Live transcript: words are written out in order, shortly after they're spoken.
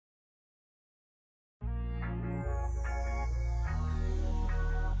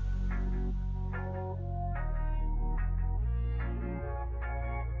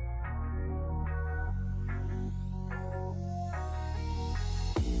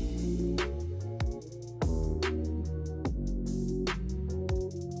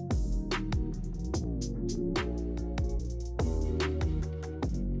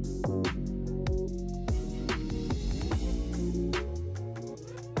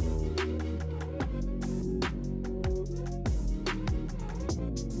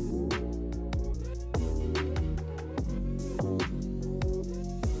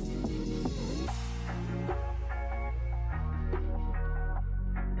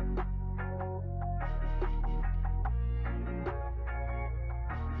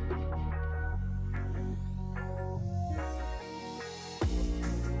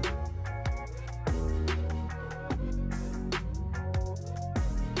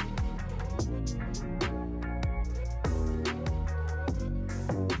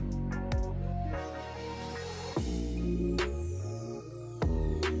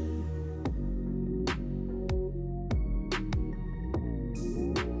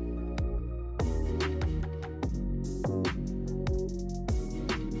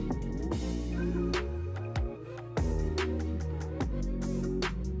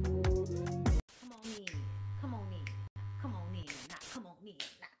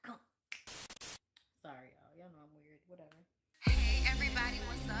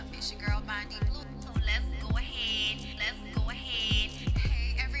what's up? It's your girl BondyBlue. So let's go ahead.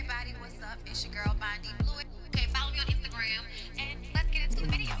 Hey, everybody, what's up? It's your girl BondyBlue. Okay, follow me on Instagram and let's get into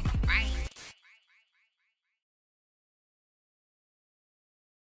the video, right?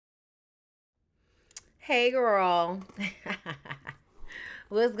 Hey girl.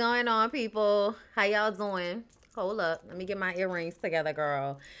 What's going on, people? How y'all doing? Hold up. Let me get my earrings together,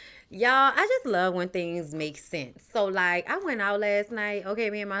 girl. Y'all, I just love when things make sense. So, like, I went out last night. Okay,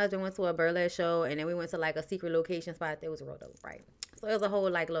 me and my husband went to a burlesque show, and then we went to, like, a secret location spot that was real dope, right? So, it was a whole,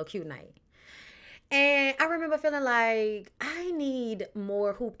 like, little cute night. And I remember feeling like I need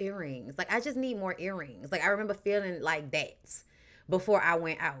more hoop earrings. Like, I just need more earrings. Like, I remember feeling like that before I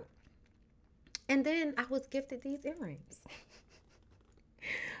went out. And then I was gifted these earrings.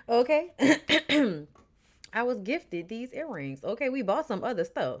 Okay. I was gifted these earrings. Okay, we bought some other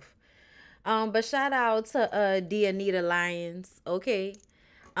stuff. But shout out to Anita Lyons. Okay.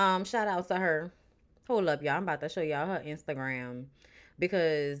 Shout out to her. Hold up, y'all. I'm about to show y'all her Instagram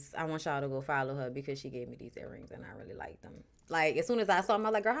because I want y'all to go follow her because she gave me these earrings and I really like them. Like, as soon as I saw them, I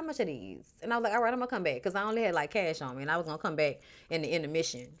was like, girl, how much are these? And I was like, all right, I'm gonna come back because I only had like cash on me and I was gonna come back in the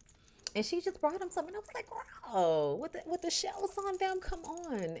intermission. And she just brought them something. I was like, wow, with the shells on them, come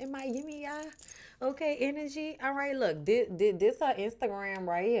on. In my yummy okay, energy. All right, look, this her Instagram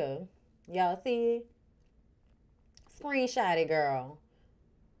right here. Y'all see it? Screenshot it, girl.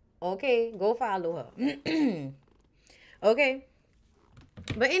 Okay, go follow her. Okay.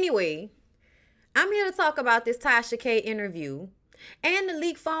 But anyway, I'm here to talk about this Tasha K interview and the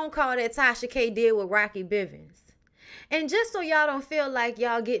leaked phone call that Tasha K did with RockyBivens. And just so y'all don't feel like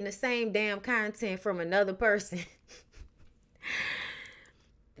y'all getting the same damn content from another person,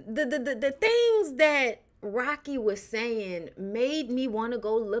 the things that Rocky was saying made me want to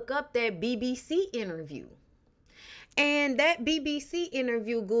go look up that BBC interview. And that BBC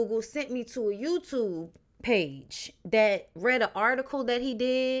interview, Google sent me to a YouTube page that read an article that he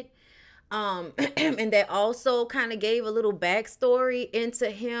did. And that also kind of gave a little backstory into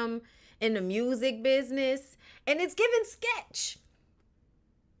him in the music business. And it's giving sketch.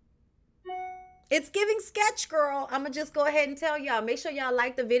 It's giving sketch, girl. I'm going to just go ahead and tell y'all. Make sure y'all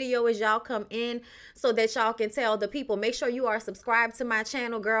like the video as y'all come in so that y'all can tell the people. Make sure you are subscribed to my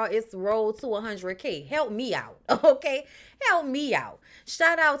channel, girl. It's road to 100K. Help me out, okay? Help me out.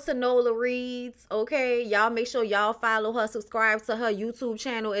 Shout out to Nola Reeds, okay? Y'all make sure y'all follow her, subscribe to her YouTube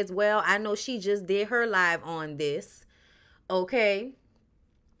channel as well. I know she just did her live on this, okay?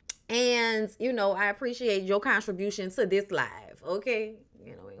 And, you know, I appreciate your contribution to this live, okay?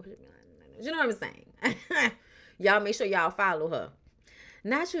 You know what I'm saying? Y'all make sure y'all follow her.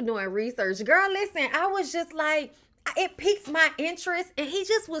 Not you doing research. Girl, listen, I was just like, it piqued my interest. And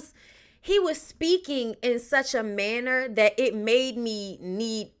he was speaking in such a manner that it made me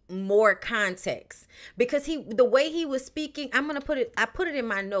need more context. Because the way he was speaking, I put it in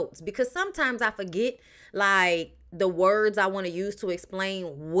my notes. Because sometimes I forget, like, the words I want to use to explain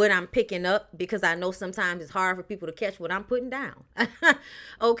what I'm picking up, because I know sometimes it's hard for people to catch what I'm putting down.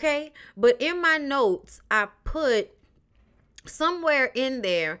 Okay? But in my notes, I put somewhere in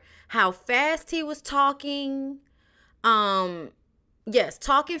there how fast he was talking. Yes,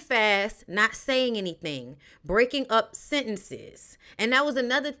 talking fast, not saying anything, breaking up sentences. And that was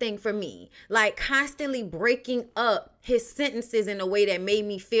another thing for me, like constantly breaking up his sentences in a way that made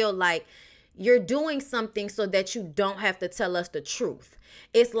me feel like you're doing something so that you don't have to tell us the truth.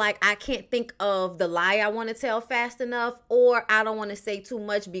 It's like I can't think of the lie I want to tell fast enough, or I don't want to say too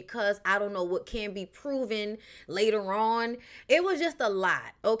much because I don't know what can be proven later on. It was just a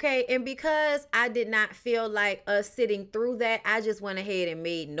lot, okay? And because I did not feel like us sitting through that, I just went ahead and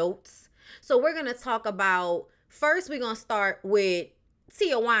made notes. So we're going to talk about, first we're going to start with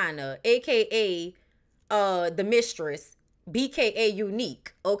Tijuana, aka the Mistress, BKA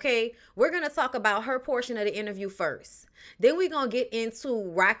Unique, okay? We're going to talk about her portion of the interview first. Then we're going to get into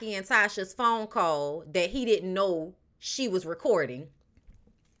Rocky and Tasha's phone call that he didn't know she was recording.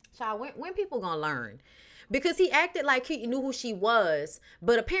 Child, when people going to learn? Because he acted like he knew who she was,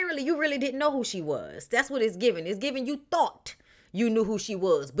 but apparently you really didn't know who she was. That's what it's giving. It's giving you thought you knew who she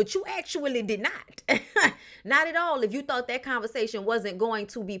was, but you actually did not. Not at all if you thought that conversation wasn't going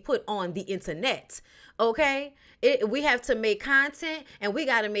to be put on the internet, okay? We have to make content, and we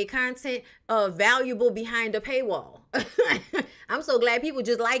got to make content valuable behind a paywall. I'm so glad people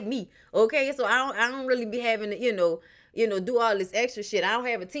just like me, okay? So I don't really be having to, you know, do all this extra shit. I don't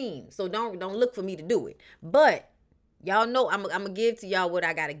have a team, so don't look for me to do it. But y'all know I'm gonna give to y'all what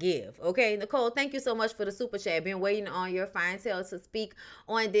I gotta give. Okay, Nicole, thank you so much for the super chat. Been waiting on your fine tail to speak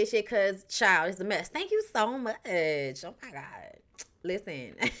on this shit, cause child, it's a mess. Thank you so much. Oh my God.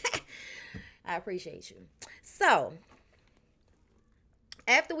 Listen, I appreciate you. So,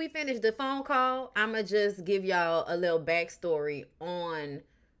 after we finish the phone call, I'm going to just give y'all a little backstory on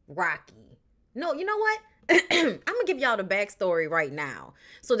Rocky. No, you know what? I'm gonna give y'all the backstory right now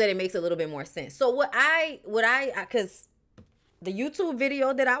so that it makes a little bit more sense. So because the YouTube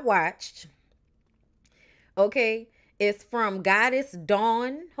video that I watched, okay, is from Goddess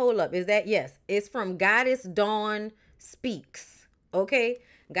Dawn. Hold up, is that? Yes, it's from Goddess Dawn Speaks. Okay,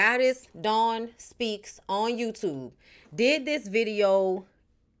 Goddess Dawn Speaks on YouTube. Did this video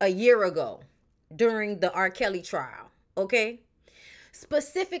a year ago during the R. Kelly trial. Okay.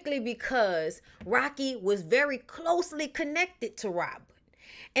 Specifically because Rocky was very closely connected to Robert.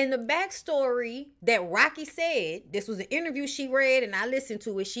 And the backstory that Rocky said, this was an interview she read and I listened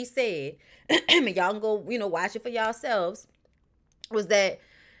to it. She said, and y'all can go, watch it for yourselves, was that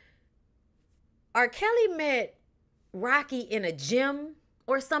R. Kelly met Rocky in a gym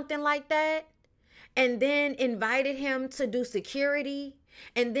or something like that, and then invited him to do security.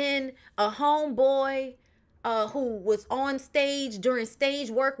 And then a homeboy who was on stage during stage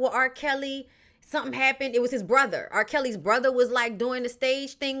work with R. Kelly, something happened. It was his brother. R. Kelly's brother was like doing the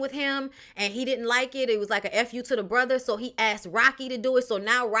stage thing with him and he didn't like it. It was like a FU to the brother. So he asked Rocky to do it. So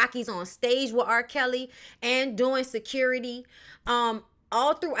now Rocky's on stage with R. Kelly and doing security.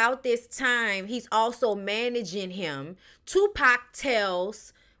 All throughout this time, he's also managing him. Tupac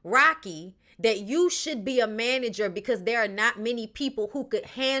tells Rocky that you should be a manager because there are not many people who could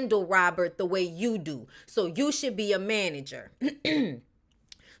handle Robert the way you do. So you should be a manager.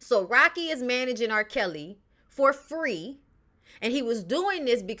 So Rocky is managing R. Kelly for free. And he was doing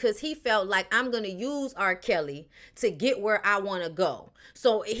this because he felt like, I'm going to use R. Kelly to get where I want to go.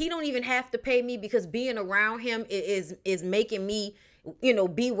 So he don't even have to pay me because being around him is making me,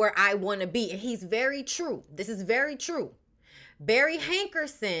 be where I want to be. And he's very true. This is very true. Barry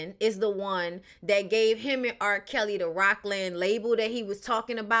Hankerson is the one that gave him and R. Kelly the Rockland label that he was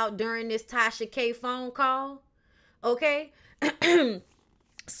talking about during this Tasha K phone call. Okay?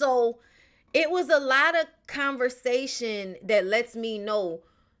 So it was a lot of conversation that lets me know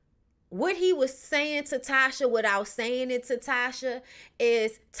what he was saying to Tasha without saying it to Tasha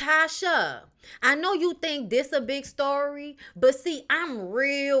is, Tasha, I know you think this a big story, but see, I'm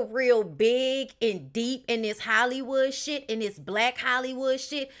real big and deep in this Hollywood shit, in this black Hollywood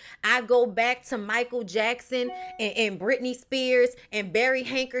shit. I go back to Michael Jackson and Britney Spears and Barry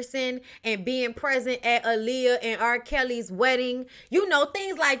Hankerson and being present at Aaliyah and R. Kelly's wedding.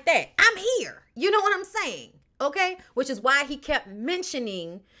 Things like that. I'm here. You know what I'm saying? Okay? Which is why he kept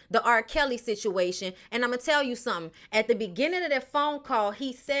mentioning the R. Kelly situation. And I'm going to tell you something. At the beginning of that phone call,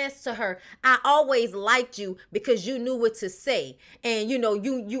 he says to her, I always liked you because you knew what to say. And,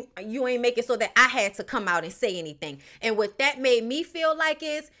 you ain't make it so that I had to come out and say anything. And what that made me feel like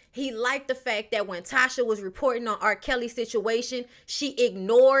is he liked the fact that when Tasha was reporting on R. Kelly's situation, she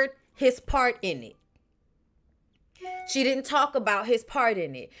ignored his part in it. She didn't talk about his part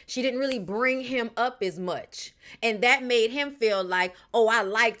in it. She didn't really bring him up as much. And that made him feel like, oh, I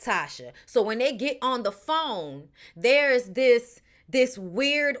like Tasha. So when they get on the phone, there's this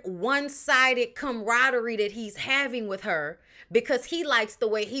weird one-sided camaraderie that he's having with her because he likes the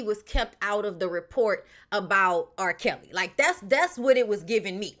way he was kept out of the report about R. Kelly. Like that's what it was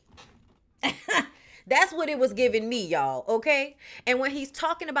giving me. That's what it was giving me, y'all, okay? And when he's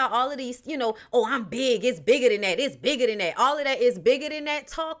talking about all of these, oh, I'm big, it's bigger than that, it's bigger than that. All of that is bigger than that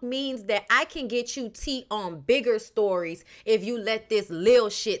talk means that I can get you tea on bigger stories if you let this lil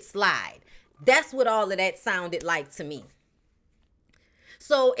shit slide. That's what all of that sounded like to me.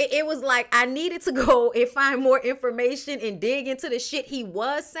 So it was like I needed to go and find more information and dig into the shit he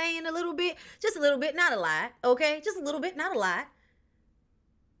was saying a little bit. Just a little bit, not a lot, okay? Just a little bit, not a lot.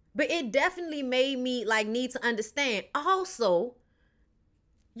 But it definitely made me need to understand. Also,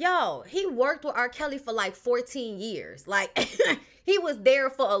 y'all, he worked with R. Kelly for 14 years. He was there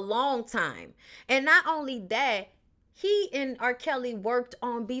for a long time. And not only that, he and R. Kelly worked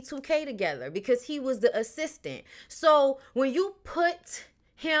on B2K together because he was the assistant. So when you put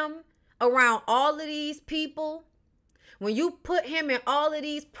him around all of these people, when you put him in all of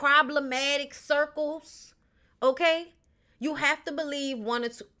these problematic circles, okay? You have to believe one or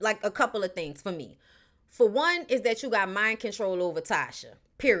two, a couple of things for me. For one is that you got mind control over Tasha,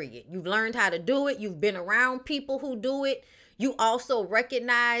 period. You've learned how to do it. You've been around people who do it. You also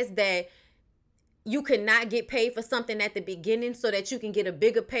recognize that you cannot get paid for something at the beginning so that you can get a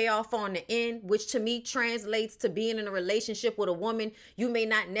bigger payoff on the end, which to me translates to being in a relationship with a woman you may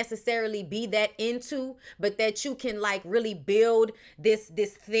not necessarily be that into, but that you can really build this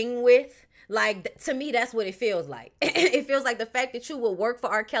thing with. Like, to me, that's what it feels like. It feels like the fact that you will work for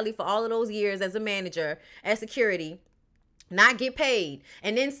R. Kelly for all of those years as a manager, as security, not get paid,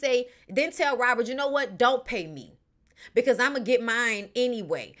 and then tell Robert, you know what, don't pay me because I'm gonna get mine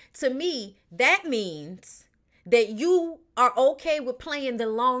anyway. To me, that means that you are okay with playing the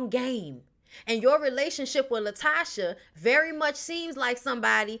long game. And your relationship with LaTasha very much seems like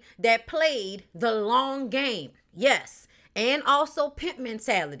somebody that played the long game. Yes. And also pimp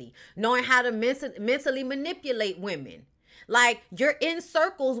mentality, knowing how to mentally manipulate women. Like, you're in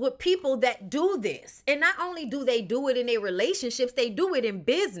circles with people that do this. And not only do they do it in their relationships, they do it in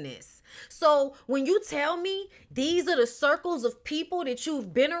business. So when you tell me these are the circles of people that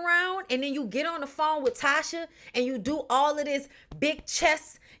you've been around, and then you get on the phone with Tasha and you do all of this big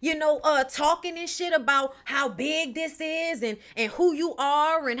chest, talking and shit about how big this is and who you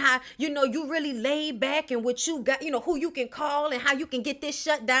are and how, you really laid back and what you got, who you can call and how you can get this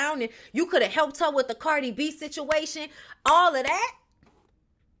shut down, and you could have helped her with the Cardi B situation, all of that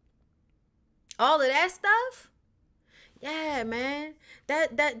stuff. Yeah, man,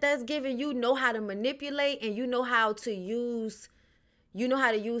 that's giving you know how to manipulate, and you know how to use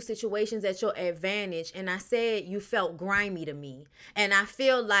situations at your advantage. And I said you felt grimy to me. And I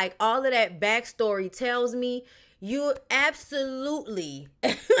feel like all of that backstory tells me you're absolutely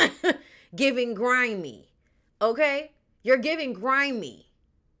giving grimy. Okay? You're giving grimy.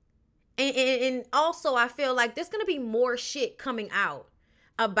 And also I feel like there's going to be more shit coming out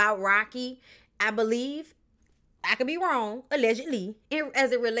about Rocky, I believe. I could be wrong, allegedly,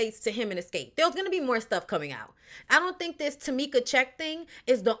 as it relates to him and Escape. There's going to be more stuff coming out. I don't think this Tamika check thing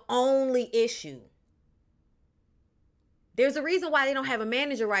is the only issue. There's a reason why they don't have a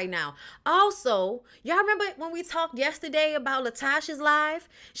manager right now. Also, y'all remember when we talked yesterday about LaTasha's live?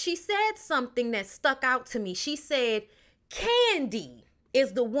 She said something that stuck out to me. She said, Candy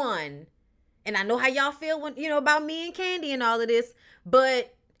is the one. And I know how y'all feel when, about me and Candy and all of this,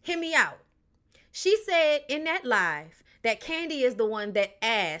 but hear me out. She said in that live that Candy is the one that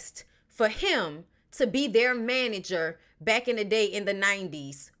asked for him to be their manager back in the day in the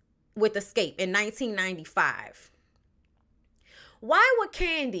 90s with Escape in 1995. Why would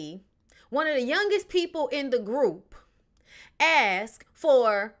Candy, one of the youngest people in the group, ask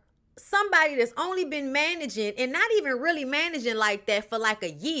for somebody that's only been managing and not even really managing like that for like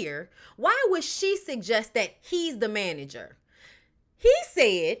a year? Why would she suggest that he's the manager? He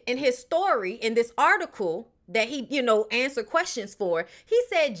said in his story, in this article that he, answered questions for, he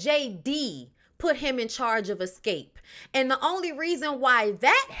said JD put him in charge of Escape. And the only reason why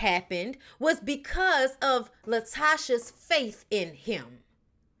that happened was because of LaTasha's faith in him.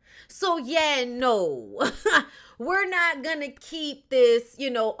 So yeah, no, we're not going to keep this,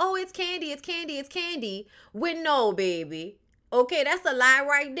 oh, it's Candy. With no, baby. Okay, that's a lie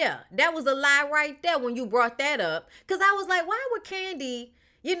right there. That was a lie right there when you brought that up. Because I was like, why would Candy,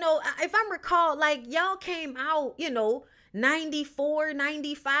 if I recall, like, y'all came out, 94,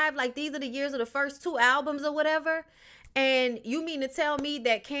 95, like these are the years of the first two albums or whatever. And you mean to tell me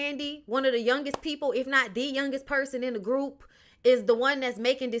that Candy, one of the youngest people, if not the youngest person in the group, is the one that's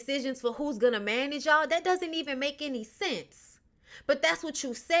making decisions for who's going to manage y'all? That doesn't even make any sense. But that's what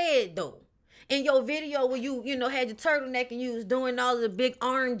you said, though. In your video where you had your turtleneck and you was doing all of the big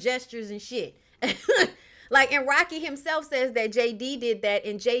arm gestures and shit. Like, and Rocky himself says that JD did that,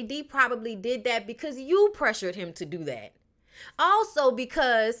 and JD probably did that because you pressured him to do that. Also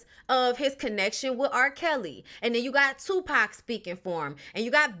because of his connection with R. Kelly. And then you got Tupac speaking for him. And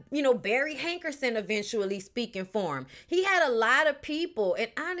you got, Barry Hankerson eventually speaking for him. He had a lot of people.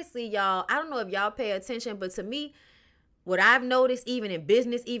 And honestly, y'all, I don't know if y'all pay attention, but to me, what I've noticed, even in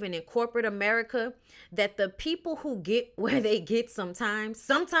business, even in corporate America, that the people who get where they get sometimes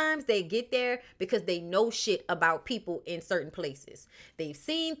they get there because they know shit about people in certain places. They've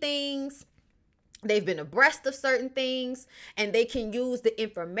seen things, they've been abreast of certain things, and they can use the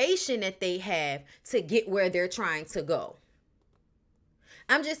information that they have to get where they're trying to go.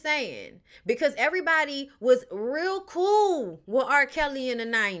 I'm just saying, because everybody was real cool with R. Kelly in the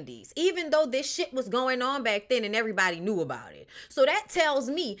 90s, even though this shit was going on back then and everybody knew about it. So that tells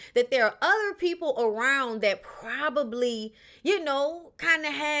me that there are other people around that probably, kind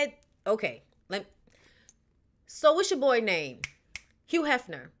of had, okay. So what's your boy name? Hugh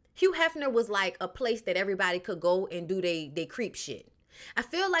Hefner. Hugh Hefner was like a place that everybody could go and do they creep shit. I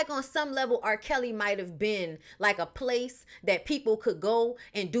feel like on some level, R. Kelly might have been like a place that people could go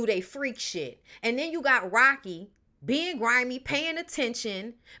and do they freak shit. And then you got Rocky being grimy, paying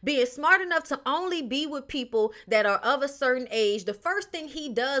attention, being smart enough to only be with people that are of a certain age. The first thing he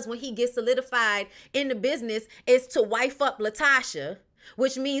does when he gets solidified in the business is to wife up LaTasha.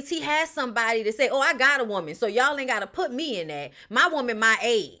 which means he has somebody to say, oh, I got a woman, so y'all ain't got to put me in that. My woman my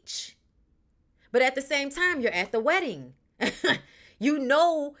age. But at the same time, you're at the wedding. You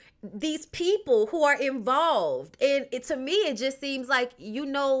know these people who are involved. And to me, it just seems like you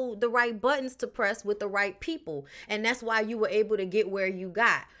know the right buttons to press with the right people. And that's why you were able to get where you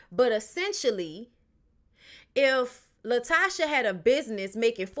got. But essentially, if Latasha had a business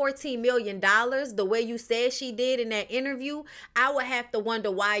making $14 million the way you said she did in that interview, I would have to wonder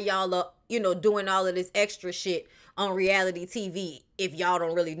why y'all are, doing all of this extra shit on reality TV if y'all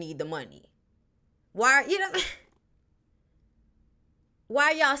don't really need the money. Why,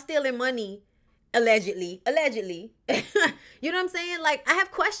 why y'all stealing money allegedly? You know what I'm saying? Like, I have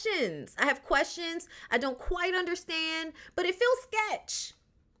questions. I don't quite understand, but it feels sketch.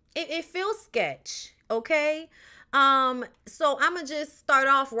 It feels sketch. Okay. So I'm gonna just start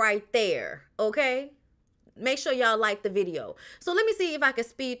off right there. Okay. Make sure y'all like the video. So let me see if I can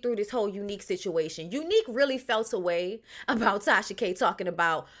speed through this whole Unique situation. Unique really felt away about Tasha K talking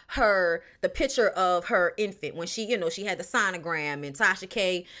about the picture of her infant when she, she had the sonogram, and Tasha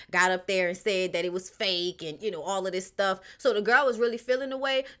K got up there and said that it was fake and, all of this stuff. So the girl was really feeling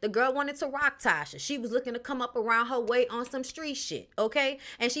away. The girl wanted to rock Tasha. She was looking to come up around her weight on some street shit. Okay.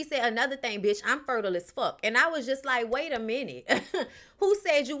 And she said another thing, bitch, I'm fertile as fuck. And I was just like, wait a minute. Who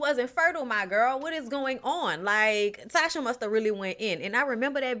said you wasn't fertile, my girl? What is going on? Like, Tasha must have really went in. And I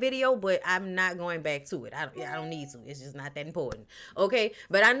remember that video, but I'm not going back to it. I don't need to. It's just not that important. Okay?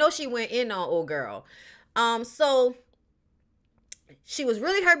 But I know she went in on old girl. So she was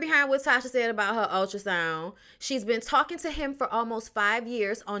really hurt behind what Tasha said about her ultrasound. She's been talking to him for almost 5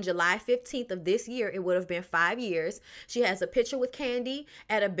 years. On July 15th of this year, it would have been 5 years. She has a picture with Candy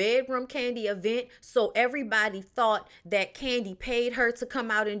at a bedroom Candy event. So everybody thought that Candy paid her to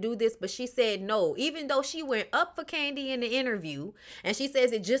come out and do this, but she said no. Even though she went up for Candy in the interview, and she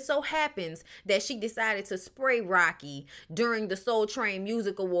says it just so happens that she decided to spray Rocky during the Soul Train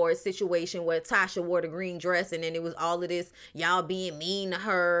Music Awards situation where Tasha wore the green dress, and then it was all of this, y'all being mean to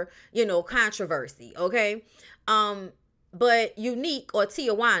her, controversy. Okay. But Unique, or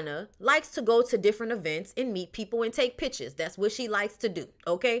Tijuana, likes to go to different events and meet people and take pictures. That's what she likes to do.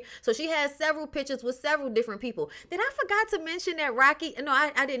 Okay. So she has several pictures with several different people. Did I forgot to mention that Rocky? No,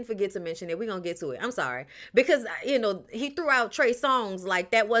 I didn't forget to mention it. We're going to get to it. I'm sorry. Because, he threw out Trey songs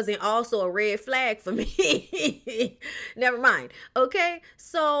like that wasn't also a red flag for me. Never mind. Okay.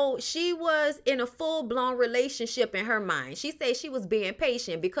 So she was in a full-blown relationship in her mind. She said she was being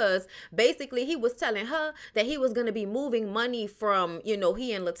patient because basically he was telling her that he was going to be moving money from, he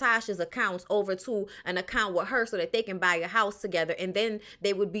and Latasha's accounts over to an account with her so that they can buy a house together, and then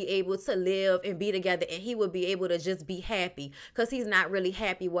they would be able to live and be together, and he would be able to just be happy because he's not really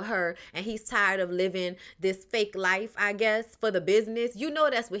happy with her, and he's tired of living this fake life, I guess, for the business.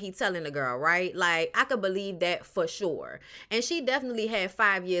 That's what he's telling the girl, right? Like, I could believe that for sure. And she definitely had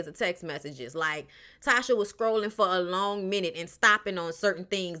 5 years of text messages. Like, Tasha was scrolling for a long minute and stopping on certain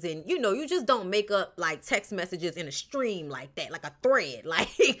things, and you just don't make up like text messages in a stream like that, like a thread, like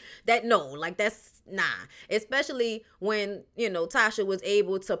that. No, like that's nah. Especially when Tasha was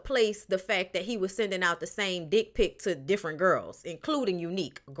able to place the fact that he was sending out the same dick pic to different girls, including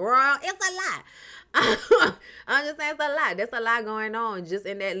Unique. Girl, it's a lot. I'm just saying, it's a lot. There's a lot going on just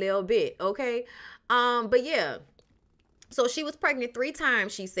in that little bit. Okay. But yeah. So she was pregnant 3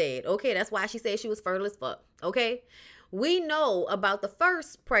 times, she said. Okay, that's why she said she was fertile as fuck. Okay. We know about the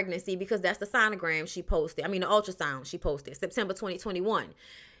first pregnancy because that's the sonogram she posted. The ultrasound she posted, September 2021.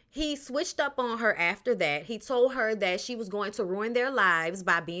 He switched up on her after that. He told her that she was going to ruin their lives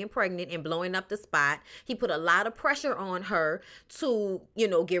by being pregnant and blowing up the spot. He put a lot of pressure on her to,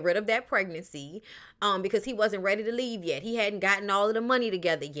 get rid of that pregnancy because he wasn't ready to leave yet. He hadn't gotten all of the money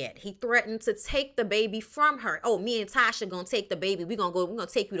together yet. He threatened to take the baby from her. Oh, me and Tasha gonna take the baby. We're gonna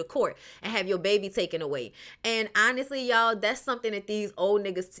take you to court and have your baby taken away. And honestly, y'all, that's something that these old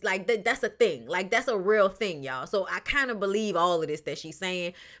niggas, like, that's a thing. Like, that's a real thing, y'all. So I kind of believe all of this that she's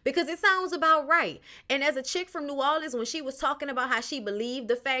saying, because it sounds about right. And as a chick from New Orleans, when she was talking about how she believed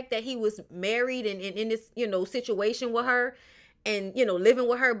the fact that he was married and in this, situation with her and, living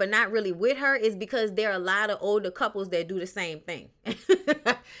with her, but not really with her, is because there are a lot of older couples that do the same thing.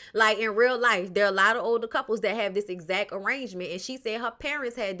 Like in real life, there are a lot of older couples that have this exact arrangement. And she said her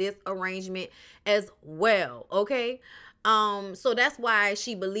parents had this arrangement as well. Okay. So that's why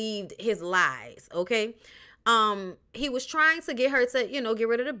she believed his lies. Okay. he was trying to get her to, get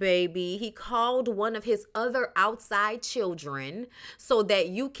rid of the baby. He called one of his other outside children so that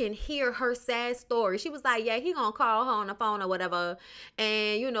you can hear her sad story. She was like, yeah, he gonna call her on the phone or whatever.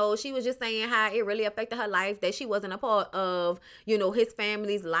 And, she was just saying how it really affected her life, that she wasn't a part of, his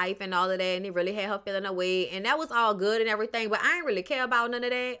family's life and all of that. And it really had her feeling away. And that was all good and everything. But I didn't really care about none of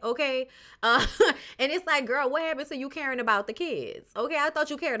that, okay? And it's like, girl, what happened to you caring about the kids? Okay, I thought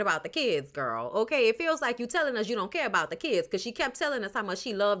you cared about the kids, girl. Okay, it feels like you telling us you don't care about the kids, because she kept telling us how much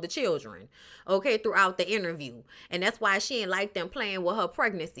she loved the children, okay, throughout the interview. And that's why she ain't like them playing with her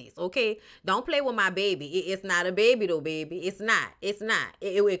pregnancies, okay? Don't play with my baby. It's not a baby though, baby. It's not.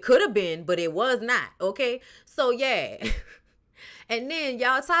 It could have been, but it was not, okay? So, yeah. And then,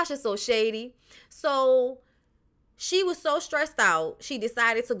 y'all, Tasha's so shady. So, she was so stressed out, she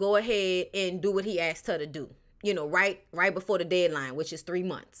decided to go ahead and do what he asked her to do, right before the deadline, which is 3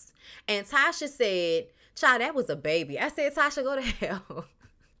 months. And Tasha said, child, that was a baby. I said, Tasha, go to hell.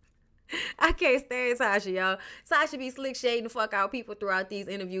 I can't stand Tasha, y'all. Tasha be slick shading the fuck out people throughout these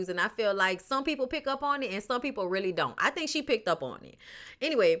interviews, and I feel like some people pick up on it and some people really don't. I think she picked up on it.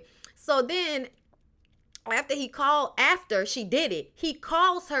 Anyway, so then after she did it, he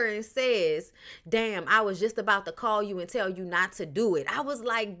calls her and says, damn, I was just about to call you and tell you not to do it. I was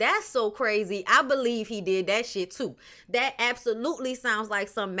like, that's so crazy. I believe he did that shit too. That absolutely sounds like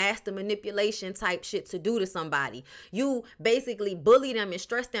some master manipulation type shit to do to somebody. You basically bully them and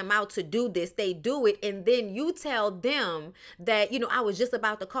stress them out to do this. They do it, and then you tell them that, I was just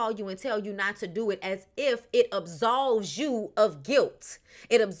about to call you and tell you not to do it, as if it absolves you of guilt.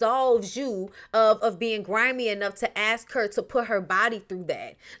 It absolves you of being grimy enough to ask her to put her body through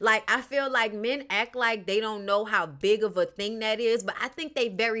that. Like, I feel like men act like they don't know how big of a thing that is, but I think they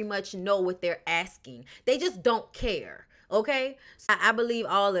very much know what they're asking. They just don't care. Okay, so I believe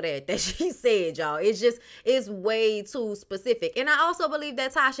all of that she said, y'all. It's way too specific. And I also believe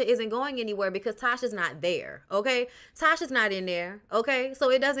that Tasha isn't going anywhere because Tasha's not there. Okay, Tasha's not in there. Okay,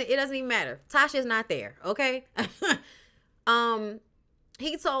 so it doesn't even matter. Tasha's not there. Okay.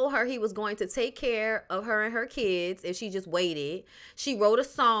 He told her he was going to take care of her and her kids if she just waited. She wrote a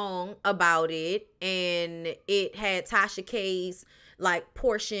song about it, and it had Tasha K's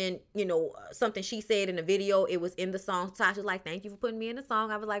portion, something she said in the video. It was in the song. Tasha's like, thank you for putting me in the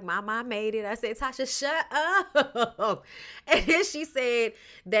song. I was like, my mom made it. I said, Tasha, shut up. And then she said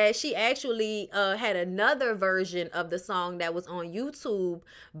that she actually had another version of the song that was on YouTube,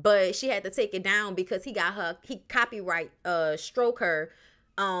 but she had to take it down because he copyright struck her.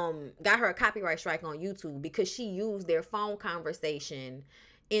 Got her a copyright strike on YouTube because she used their phone conversation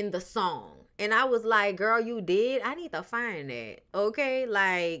in the song. And I was like, girl, you did? I need to find that. Okay?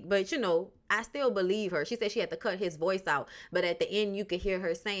 But I still believe her. She said she had to cut his voice out, but at the end you could hear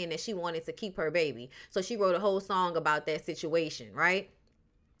her saying that she wanted to keep her baby. So she wrote a whole song about that situation, right?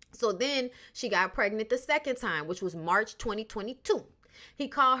 So then she got pregnant the second time, which was March 2022. He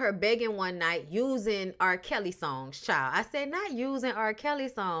called her begging one night using R. Kelly songs, child. I said, not using R. Kelly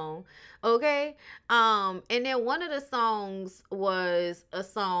song, okay? And then one of the songs was a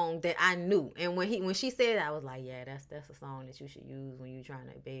song that I knew. And when she said it, I was like, yeah, that's a song that you should use when you're trying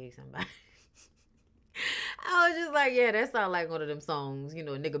to beg somebody. I was just like, yeah, that sounds like one of them songs,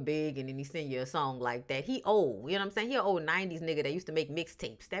 nigga big, and then he send you a song like that. He old, you know what I'm saying? He an old 90s nigga that used to make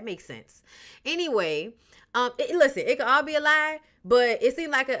mixtapes. That makes sense. Anyway, listen, it could all be a lie, but it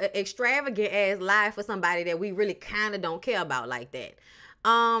seemed like an extravagant ass lie for somebody that we really kind of don't care about like that.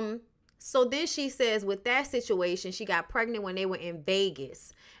 So then she says with that situation, she got pregnant when they were in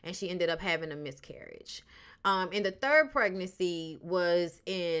Vegas, and she ended up having a miscarriage. And the third pregnancy was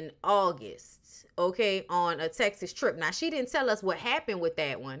in August, okay, on a Texas trip. Now, she didn't tell us what happened with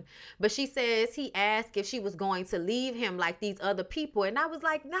that one, but she says he asked if she was going to leave him like these other people. And I was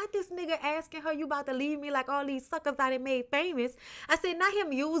like, not this nigga asking her, you about to leave me like all these suckers I done made famous. I said, not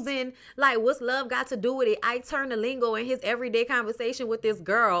him using what's love got to do with it. I turned the lingo in his everyday conversation with this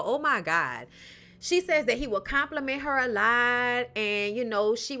girl. Oh my God. She says that he would compliment her a lot,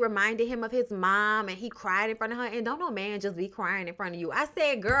 and, she reminded him of his mom, and he cried in front of her. And don't no man just be crying in front of you. I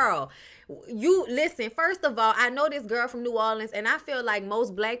said, girl, you listen, first of all, I know this girl from New Orleans, and I feel like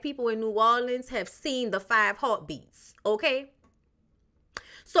most black people in New Orleans have seen the 5 Heartbeats, okay?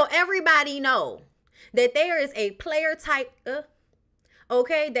 So everybody know that there is a player type,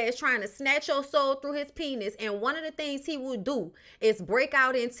 okay, that is trying to snatch your soul through his penis. And one of the things he will do is break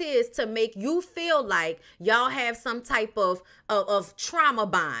out in tears to make you feel like y'all have some type of trauma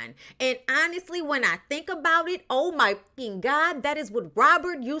bond. And honestly, when I think about it, oh my fucking God, that is what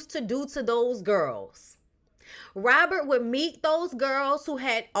Robert used to do to those girls. Robert would meet those girls who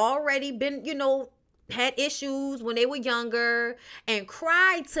had already been, had issues when they were younger and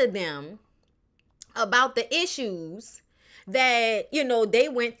cried to them about the issues that, you know, they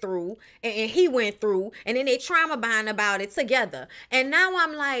went through and he went through, and then they trauma bond about it together. And now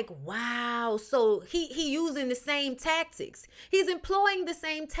I'm like, wow, so he using the same tactics. He's employing the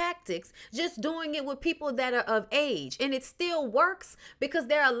same tactics, just doing it with people that are of age. And it still works because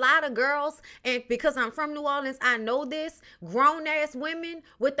there are a lot of girls, and because I'm from New Orleans, I know this, grown ass women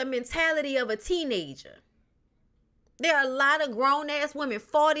with the mentality of a teenager. There are a lot of grown-ass women,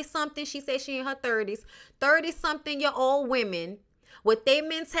 40-something, she said she in her 30s, 30-something-year-old women with their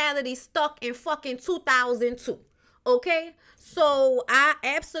mentality stuck in fucking 2002, okay? So I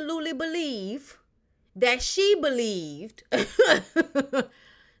absolutely believe that she believed the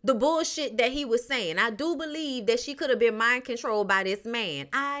bullshit that he was saying. I do believe that she could have been mind controlled by this man.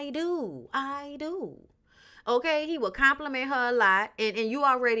 I do. Okay, he would compliment her a lot, and you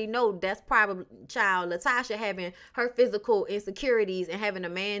already know that's probably LaTasha having her physical insecurities and having a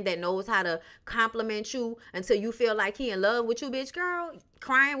man that knows how to compliment you until you feel like he in love with you, bitch, girl,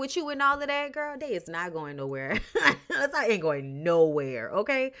 crying with you and all of that, girl. They is not going nowhere. That's ain't going nowhere,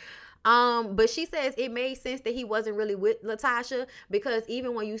 okay? But she says it made sense that he wasn't really with LaTasha, because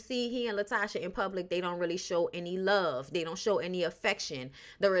even when you see he and LaTasha in public, they don't really show any love. They don't show any affection.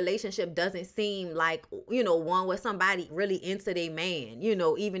 The relationship doesn't seem like, you know, one with somebody really into their man, you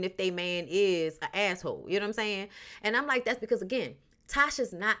know, even if their man is an asshole, you know what I'm saying? And I'm like, that's because, again,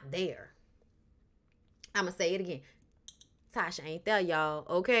 Tasha's not there. I'm gonna say it again. Tasha ain't there, y'all,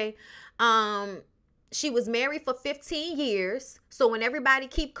 okay? She was married for 15 years. So when everybody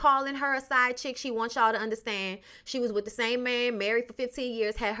keep calling her a side chick, she wants y'all to understand she was with the same man, married for 15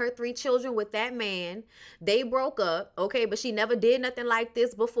 years, had her 3 children with that man. They broke up, okay, but she never did nothing like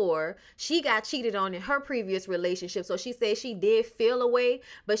this before. She got cheated on in her previous relationship. So she said she did feel a way,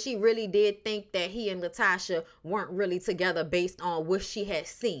 but she really did think that he and LaTasha weren't really together based on what she had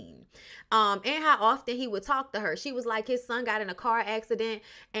seen. And how often he would talk to her. She was like, his son got in a car accident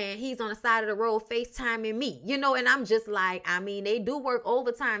and he's on the side of the road FaceTiming me, you know, and I'm just like, I mean, they do work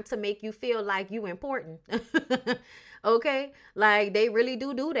overtime to make you feel like you important. Okay, like they really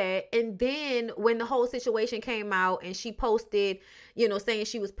do that. And then when the whole situation came out and she posted, you know, saying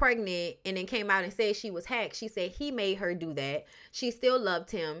she was pregnant, and then came out and said she was hacked, she said he made her do that. She still loved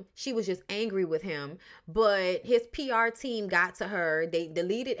him. She was just angry with him. But his PR team got to her. They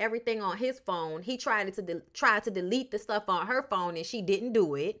deleted everything on his phone. He tried to delete the stuff on her phone, and she didn't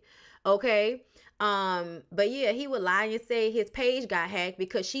do it. Okay. But yeah, he would lie and say his page got hacked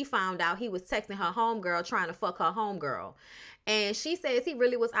because she found out he was texting her homegirl trying to fuck her homegirl. And she says he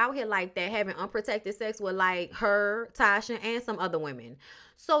really was out here like that, having unprotected sex with like her, Tasha, and some other women.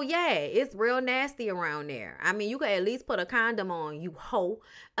 So yeah, it's real nasty around there. I mean, you could at least put a condom on, you hoe,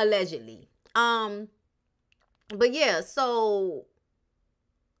 allegedly. But yeah, so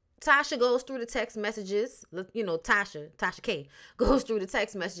Tasha goes through the text messages. You know, Tasha K goes through the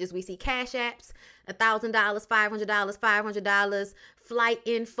text messages. We see cash apps, $1,000, $500, $500, flight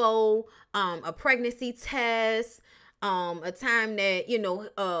info, a pregnancy test, a time that, you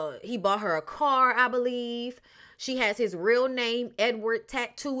know, he bought her a car, I believe. She has his real name, Edward,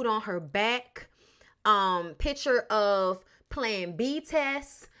 tattooed on her back. Picture of Plan B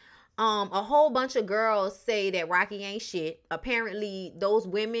tests. A whole bunch of girls say that Rocky ain't shit. Apparently, those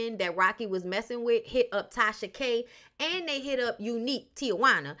women that Rocky was messing with hit up Tasha K, and they hit up Unique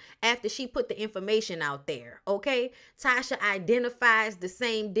Tijuana after she put the information out there. Okay, Tasha identifies the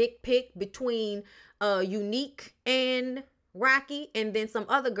same dick pic between Unique and Rocky, and then some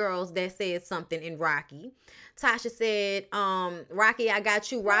other girls that said something in Rocky. Tasha said, Rocky, I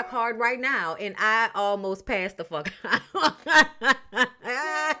got you rock hard right now. And I almost passed the fuck out.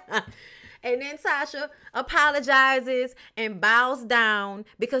 And then Tasha apologizes and bows down,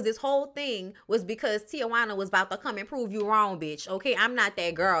 because this whole thing was because Tijuana was about to come and prove you wrong, bitch. Okay, I'm not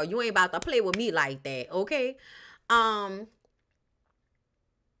that girl. You ain't about to play with me like that. Okay.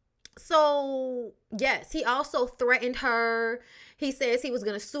 So yes, he also threatened her. He says he was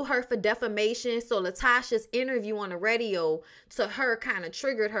going to sue her for defamation. So LaTasha's interview on the radio to her kind of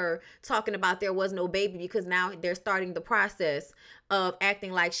triggered her, talking about there was no baby, because now they're starting the process of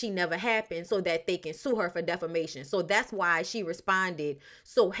acting like she never happened so that they can sue her for defamation. So that's why she responded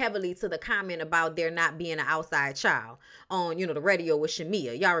so heavily to the comment about there not being an outside child on, you know, the radio with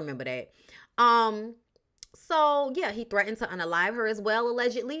Shamia. Y'all remember that. So yeah, he threatened to unalive her as well,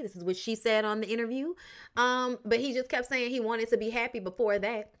 allegedly. This is what she said on the interview. But he just kept saying he wanted to be happy before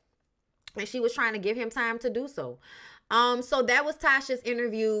that, and she was trying to give him time to do so. So that was Tasha's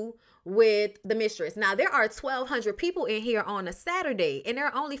interview with the Mistress. Now there are 1,200 people in here on a Saturday, and there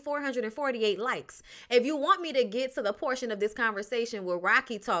are only 448 likes. If you want me to get to the portion of this conversation where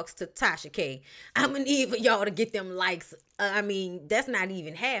Rocky talks to Tasha K, I'm gonna need for y'all to get them likes. I mean, that's not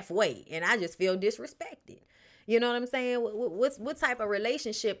even halfway, and I just feel disrespected. You know what I'm saying? What type of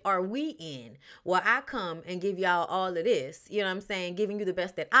relationship are we in? Well, I come and give y'all all of this, you know what I'm saying? Giving you the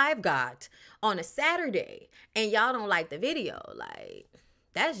best that I've got on a Saturday, and y'all don't like the video. Like,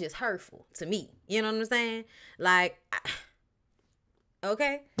 that's just hurtful to me. You know what I'm saying? Like,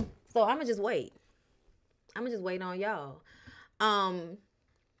 okay. So I'm gonna just wait. I'm gonna just wait on y'all.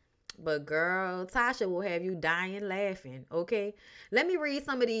 But girl, Tasha will have you dying laughing. Okay. Let me read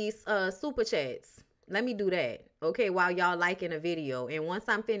some of these super chats. Let me do that, okay, while y'all liking a video. And once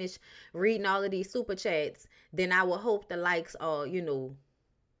I'm finished reading all of these super chats, then I will hope the likes are, you know,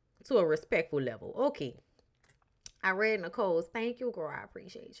 to a respectful level. Okay. I read Nicole's. Thank you, girl. I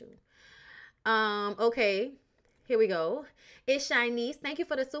appreciate you. Okay. Here we go. It's Shanice. Thank you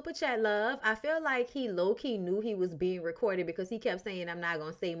for the super chat, love. I feel like he low-key knew he was being recorded because he kept saying, I'm not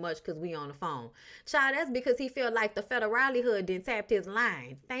going to say much because we on the phone. Child, that's because he felt like the federale hood didn't tap his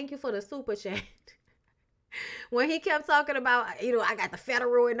line. Thank you for the super chat. When he kept talking about, you know, I got the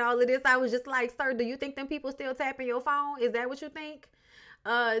federal and all of this, I was just like, sir, do you think them people still tapping your phone? Is that what you think?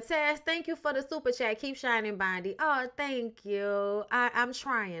 Taz, thank you for the super chat. Keep shining, Bondy. Oh, thank you. I'm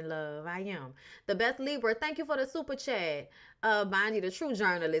trying, love. I am. The best Libra. Thank you for the super chat. Bondy, the true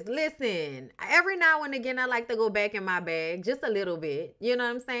journalist. Listen, every now and again, I like to go back in my bag just a little bit. You know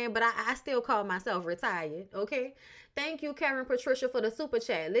what I'm saying? But I still call myself retired. Okay. Thank you, Karen Patricia, for the super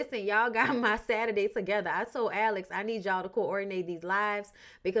chat. Listen, y'all got my Saturday together. I told Alex I need y'all to coordinate these lives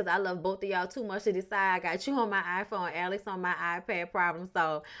because I love both of y'all too much to decide. I got you on my iPhone, Alex on my iPad. Problem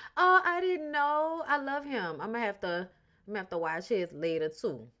solved. Oh, I didn't know. I love him. I'm gonna have to watch his later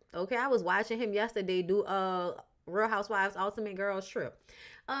too. Okay, I was watching him yesterday do Real Housewives Ultimate Girls Trip.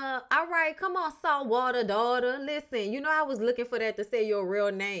 All right, come on, saltwater daughter. Listen, you know I was looking for that to say your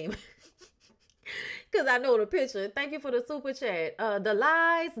real name. Because I know the picture. Thank you for the super chat. The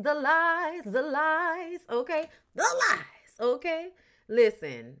lies. Okay? The lies. Okay?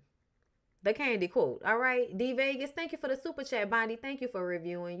 Listen. The candy quote. All right? D Vegas, thank you for the super chat. Bondy, thank you for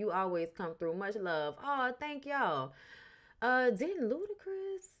reviewing. You always come through. Much love. Oh, thank y'all. Didn't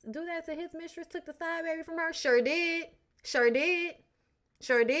Ludacris do that to his mistress? Took the side baby from her? Sure did.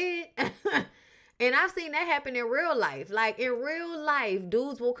 And I've seen that happen in real life. Like, in real life,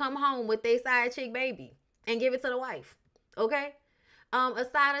 dudes will come home with their side chick baby and give it to the wife. Okay?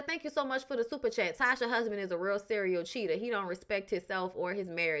 Asada, thank you so much for the super chat. Tasha's husband is a real serial cheater. He don't respect himself or his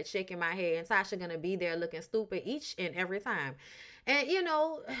marriage. Shaking my head. And Tasha gonna be there looking stupid each and every time. And, you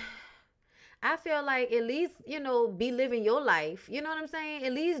know, I feel like at least, you know, be living your life. You know what I'm saying?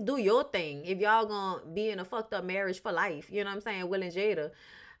 At least do your thing. If y'all gonna be in a fucked up marriage for life. You know what I'm saying? Will and Jada.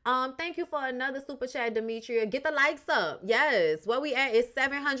 Thank you for another super chat, Demetria. Get the likes up. Yes. What we at is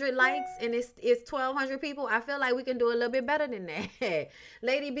 700 likes and it's 1,200 people. I feel like we can do a little bit better than that.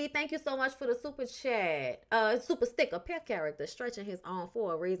 Lady B, thank you so much for the super chat. Super stick, a pet character stretching his arm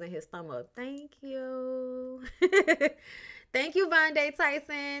forward, raising his thumb up. Thank you. Thank you, Vonday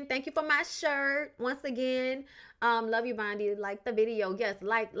Tyson. Thank you for my shirt once again. Love you, Bondy. Like the video. Yes,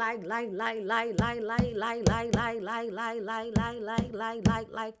 like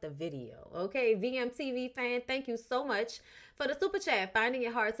the video. Okay, VMTV fan, thank you so much for the super chat. Finding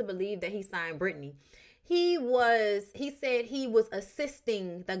it hard to believe that he signed Britney. He said he was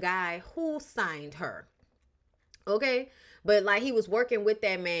assisting the guy who signed her. Okay, but like he was working with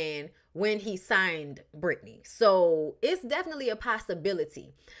that man when he signed Britney. So it's definitely a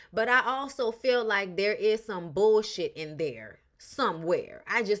possibility. But I also feel like there is some bullshit in there somewhere.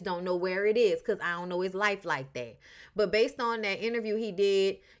 I just don't know where it is because I don't know his life like that. But based on that interview he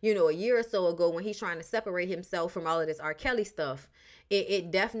did, you know, a year or so ago when he's trying to separate himself from all of this R. Kelly stuff,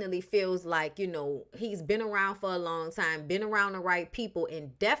 it definitely feels like, you know, he's been around for a long time, been around the right people,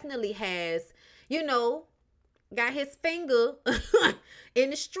 and definitely has, you know, got his finger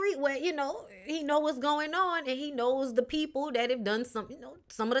in the street where, you know, he know what's going on and he knows the people that have done some, you know,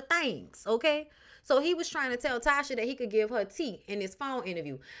 some of the things. Okay. So he was trying to tell Tasha that he could give her tea in his phone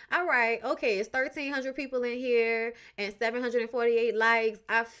interview. All right. Okay. It's 1,300 people in here and 748 likes.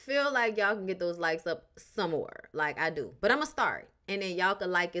 I feel like y'all can get those likes up some more. Like I do, but I'm gonna start and then y'all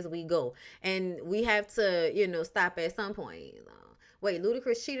can like as we go. And we have to, you know, stop at some point. Wait,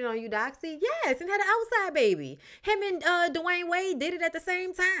 Ludacris cheated on you, Doxy? Yes, and had an outside baby. Him and Dwayne Wade did it at the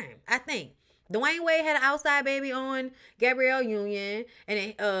same time, I think. Dwayne Wade had an outside baby on Gabrielle Union,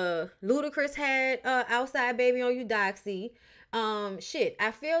 and then Ludacris had outside baby on Eudoxie. Shit,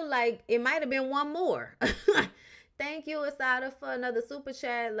 I feel like it might have been one more. Thank you, Asada, for another super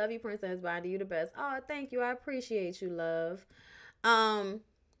chat. Love you, Princess Bondy. You the best. Oh, thank you. I appreciate you, love.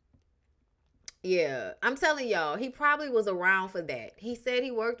 Yeah, I'm telling y'all, he probably was around for that. He said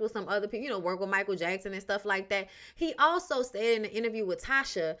he worked with some other people, you know, worked with Michael Jackson and stuff like that. He also said in an interview with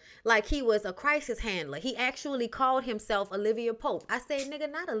Tasha, like he was a crisis handler. He actually called himself Olivia Pope. I said,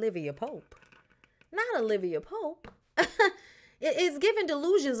 nigga, not Olivia Pope. Not Olivia Pope. It's giving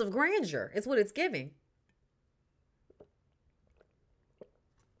delusions of grandeur. It's what it's giving.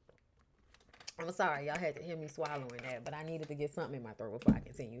 I'm sorry, y'all had to hear me swallowing that, but I needed to get something in my throat before I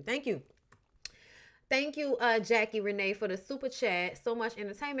continue. Thank you. Thank you, Jackie Renee, for the super chat. So much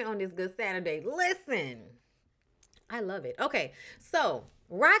entertainment on this good Saturday. Listen, I love it. Okay, so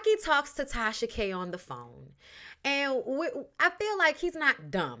Rocky talks to Tasha K on the phone. And I feel like he's not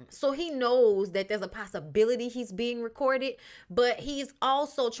dumb. So he knows that there's a possibility he's being recorded. But he's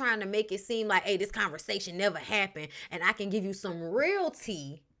also trying to make it seem like, hey, this conversation never happened. And I can give you some real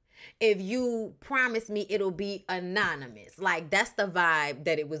tea if you promise me it'll be anonymous. Like, that's the vibe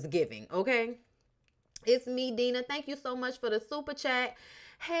that it was giving, okay? It's me, Dina. Thank you so much for the super chat.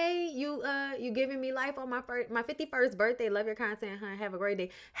 Hey, you giving me life on my 51st birthday. Love your content, huh? Have a great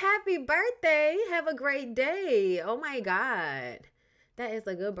day. Happy birthday. Have a great day. Oh my God. That is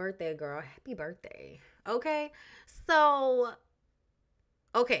a good birthday, girl. Happy birthday. Okay. So,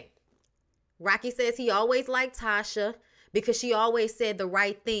 okay. Rocky says he always liked Tasha because she always said the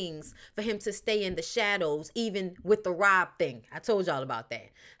right things for him to stay in the shadows, even with the Rob thing. I told y'all about that.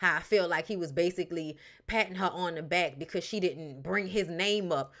 How I feel like he was basically patting her on the back because she didn't bring his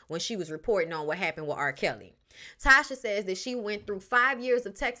name up when she was reporting on what happened with R. Kelly. Tasha says that she went through 5 years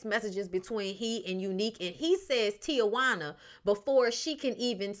of text messages between he and Unique, and he says Tijuana before she can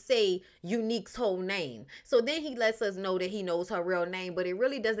even say Unique's whole name. So then he lets us know that he knows her real name, but it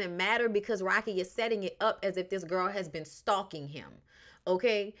really doesn't matter because Rocky is setting it up as if this girl has been stalking him.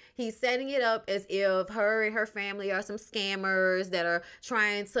 Okay, he's setting it up as if her and her family are some scammers that are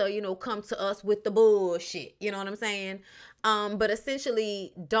trying to, you know, come to us with the bullshit. You know what I'm saying? But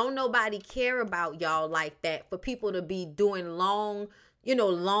essentially, don't nobody care about y'all like that for people to be doing long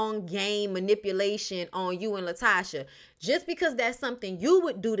game manipulation on you and Latasha. Just because that's something you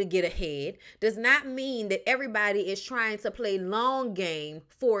would do to get ahead does not mean that everybody is trying to play long game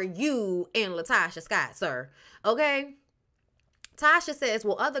for you and Latasha Scott, sir. Okay? Tasha says,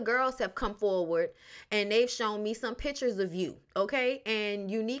 well, other girls have come forward and they've shown me some pictures of you, okay? And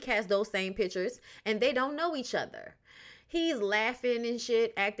Unique has those same pictures and they don't know each other. He's laughing and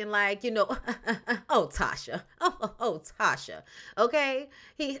shit, acting like, you know, oh, Tasha. Oh, Tasha. Okay?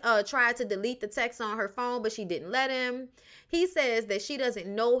 He tried to delete the text on her phone, but she didn't let him. He says that she doesn't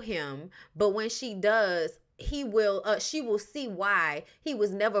know him, but when she does, she will see why he was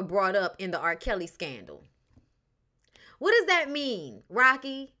never brought up in the R. Kelly scandal. What does that mean,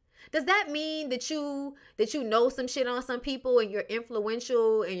 Rocky? Does that mean that you know some shit on some people and you're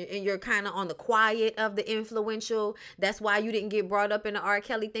influential and you're kind of on the quiet of the influential? That's why you didn't get brought up in the R.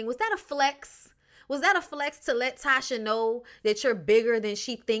 Kelly thing. Was that a flex? Was that a flex to let Tasha know that you're bigger than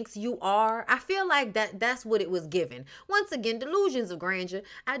she thinks you are? I feel like that's what it was given. Once again, delusions of grandeur.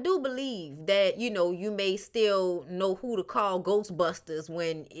 I do believe that, you know, you may still know who to call Ghostbusters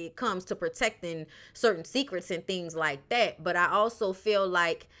when it comes to protecting certain secrets and things like that. But I also feel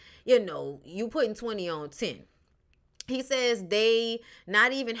like, you know, you putting 20 on 10. He says they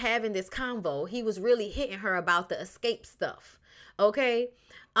not even having this convo. He was really hitting her about the escape stuff. Okay?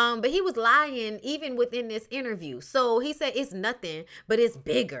 But he was lying even within this interview. So he said it's nothing, but it's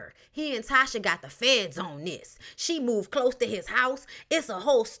bigger. He and Tasha got the feds on this. She moved close to his house. It's a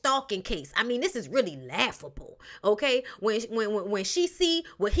whole stalking case. I mean, this is really laughable. Okay, when she see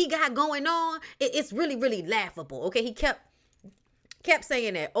what he got going on, it's really, really laughable. Okay, he kept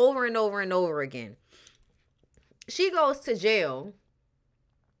saying that over and over and over again. She goes to jail.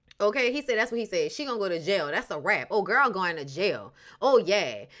 Okay, he said that's what he said. She gonna go to jail. That's a wrap. Oh, girl going to jail. Oh,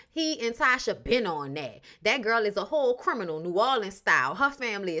 yeah. He and Tasha been on that. That girl is a whole criminal, New Orleans style. Her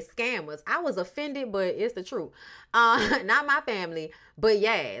family is scammers. I was offended, but it's the truth. Not my family, but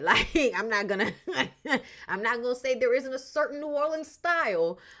yeah, like I'm not gonna say there isn't a certain New Orleans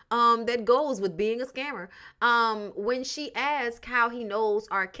style that goes with being a scammer. When she asked how he knows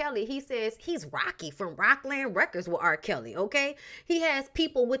R. Kelly, he says he's Rocky from Rockland Records with R. Kelly. Okay, he has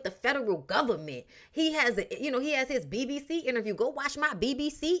people with the federal government. He has he has his BBC interview. Go watch my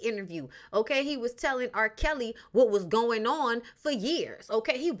BBC interview. Okay, he was telling R. Kelly what was going on for years.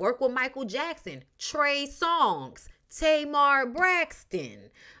 Okay, he worked with Michael Jackson, Trey Songz, Tamar Braxton.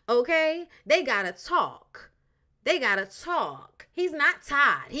 Okay, they gotta talk. They gotta talk. He's not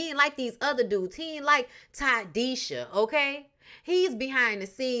Todd. He ain't like these other dudes. He ain't like Todd Disha, okay? He's behind the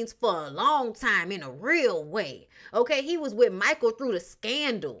scenes for a long time in a real way. Okay, he was with Michael through the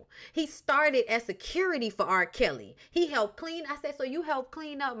scandal. He started as security for R. Kelly. He helped clean. I said, so you helped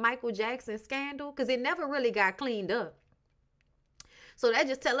clean up Michael Jackson's scandal? Because it never really got cleaned up. So that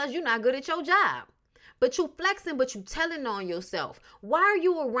just tells us you're not good at your job. But you flexing, but you telling on yourself. Why are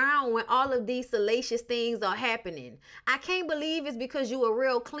you around when all of these salacious things are happening? I can't believe it's because you a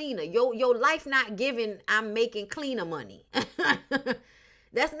real cleaner. Your life not giving, I'm making cleaner money.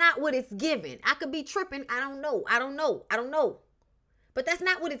 That's not what it's giving. I could be tripping. I don't know. But that's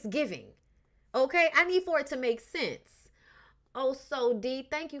not what it's giving. Okay? I need for it to make sense. Oh, so D,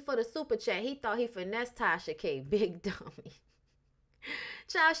 thank you for the super chat. He thought he finessed Tasha K. Big dummy.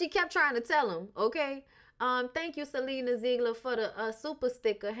 Child, she kept trying to tell him, okay? Thank you, Selena Ziegler, for the super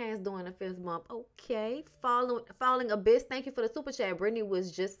sticker. Hands doing the fifth bump. Okay. Falling Abyss. Thank you for the super chat. Brittany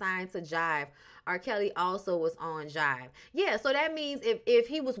was just signed to Jive. R. Kelly also was on Jive. Yeah, so that means if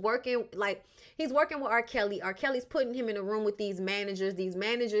he was working, like, he's working with R. Kelly. R. Kelly's putting him in a room with these managers. These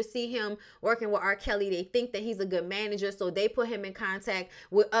managers see him working with R. Kelly. They think that he's a good manager, so they put him in contact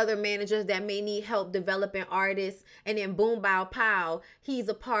with other managers that may need help developing artists. And then boom, bow, pow, he's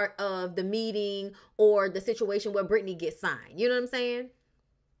a part of the meeting or the situation where Britney gets signed. You know what I'm saying?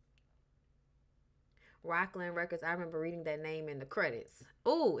 Rockland Records. I remember reading that name in the credits.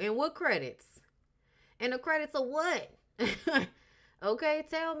 Oh, and what credits? And the credits of what? Okay,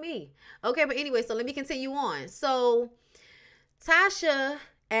 tell me. Okay, but anyway, so let me continue on. So Tasha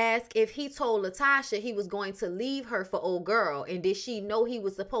asked if he told Latasha he was going to leave her for old girl, and did she know he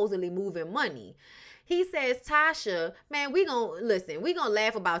was supposedly moving money? He says, Tasha, man, we gonna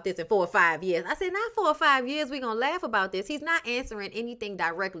laugh about this in 4 or 5 years. I said, not 4 or 5 years, we gonna laugh about this. He's not answering anything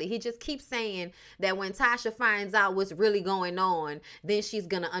directly. He just keeps saying that when Tasha finds out what's really going on, then she's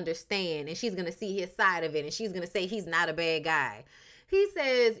gonna understand and she's gonna see his side of it and she's gonna say he's not a bad guy. He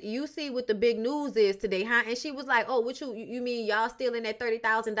says, you see what the big news is today, huh? And she was like, oh, what you mean y'all stealing that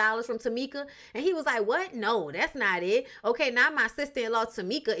 $30,000 from Tamika? And he was like, what? No, that's not it. Okay, now my sister-in-law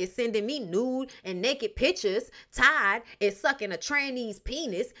Tamika is sending me nude and naked pictures. Todd is sucking a tranny's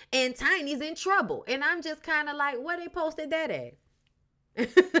penis and Tiny's in trouble. And I'm just kind of like, where they posted that at?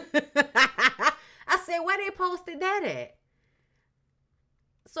 I said, where they posted that at?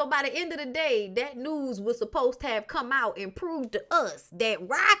 So by the end of the day, that news was supposed to have come out and proved to us that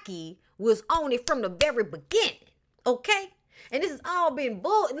Rocky was on it from the very beginning. Okay? And this has all been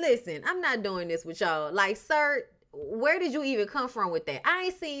bull. Listen, I'm not doing this with y'all. Like, sir, where did you even come from with that? I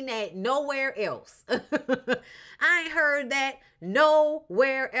ain't seen that nowhere else. I ain't heard that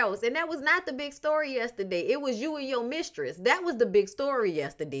nowhere else. And that was not the big story yesterday. It was you and your mistress. That was the big story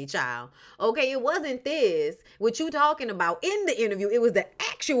yesterday, child. Okay, it wasn't this, what you talking about in the interview. It was the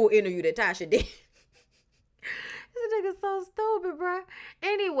actual interview that Tasha did. This nigga's so stupid, bro.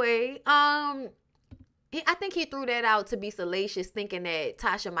 Anyway, I think he threw that out to be salacious, thinking that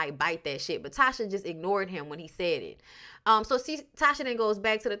Tasha might bite that shit. But Tasha just ignored him when he said it. So see, Tasha then goes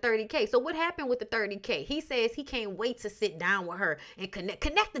back to the 30K. So what happened with the 30K? He says he can't wait to sit down with her and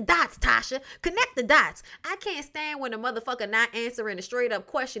connect the dots, Tasha. Connect the dots. I can't stand when a motherfucker not answering a straight up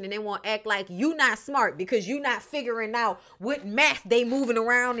question and they want to act like you not smart because you not figuring out what math they moving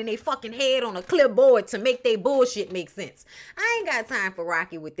around in they fucking head on a clipboard to make they bullshit make sense. I ain't got time for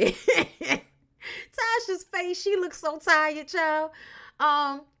Rocky with this. Tasha's face, she looks so tired, child.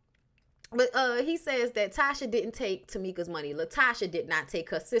 But he says that Tasha didn't take Tamika's money. Latasha did not take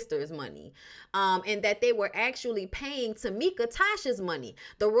her sister's money. And that they were actually paying Tamika Tasha's money.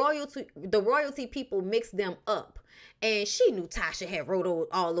 The royalty people mixed them up. And she knew Tasha had wrote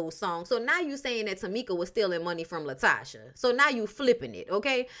all those songs. So now you saying that Tamika was stealing money from Latasha. So now you flipping it,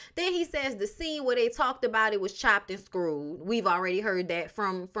 okay? Then he says the scene where they talked about it was chopped and screwed. We've already heard that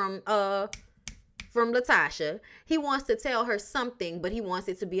from from Latasha. He wants to tell her something, but he wants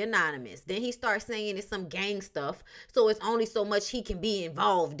it to be anonymous. Then he starts saying it's some gang stuff, so it's only so much he can be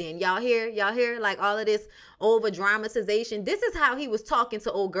involved in. Y'all hear? Y'all hear? Like all of this over dramatization. This is how he was talking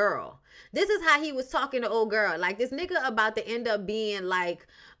to old girl. This is how he was talking to old girl. Like, this nigga about to end up being like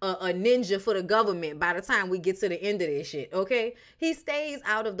a ninja for the government by the time we get to the end of this shit, okay? He stays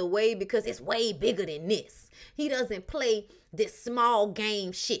out of the way because it's way bigger than this. He doesn't play this small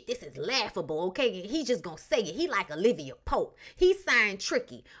game shit. This is laughable, okay? He just gonna say it. He like Olivia Pope. He signed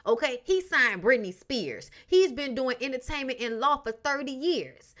Tricky, okay? He signed Britney Spears. He's been doing entertainment and law for 30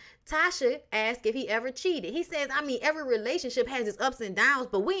 years. Tasha asked if he ever cheated. He says, I mean, every relationship has its ups and downs,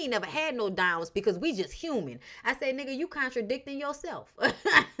 but we ain't never had no downs because we just human. I said, nigga, you contradicting yourself.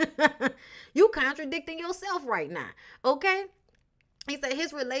 You contradicting yourself right now, okay? He said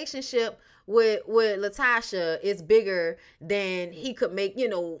his relationship with Latasha is bigger than he could make, you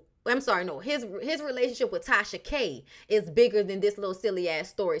know, I'm sorry, no, his relationship with Tasha K is bigger than this little silly ass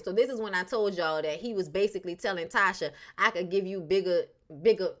story. So this is when I told y'all that he was basically telling Tasha, I could give you bigger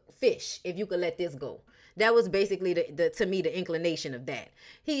fish if you could let this go. That was basically to me the inclination of that.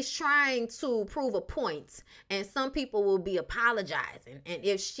 He's trying to prove a point, and some people will be apologizing. And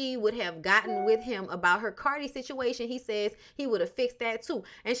if she would have gotten with him about her Cardi situation, he says he would have fixed that too.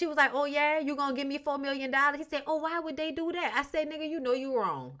 And she was like, oh yeah, you gonna give me $4 million? He said, oh, why would they do that? I said, nigga, you know you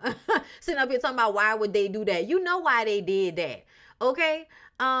wrong. Sitting up here talking about why would they do that? You know why they did that. Okay.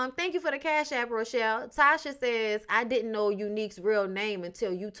 Thank you for the Cash App, Rochelle. Tasha says, I didn't know Unique's real name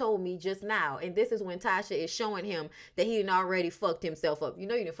until you told me just now. And this is when Tasha is showing him that he done already fucked himself up. You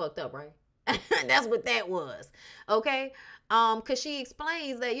know you done fucked up, right? That's what that was. Okay? Cause she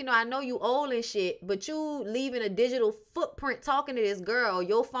explains that, you know, I know you old and shit, but you leaving a digital footprint talking to this girl,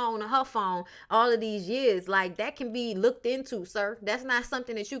 your phone or her phone, all of these years, like that can be looked into, sir. That's not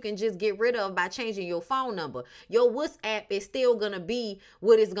something that you can just get rid of by changing your phone number. Your WhatsApp is still gonna be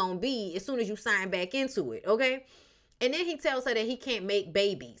what it's gonna be as soon as you sign back into it, okay? And then he tells her that he can't make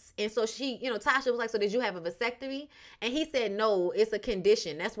babies. And so she, you know, Tasha was like, so did you have a vasectomy? And he said, no, it's a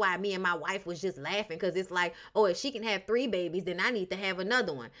condition. That's why me and my wife was just laughing, because it's like, oh, if she can have 3 babies, then I need to have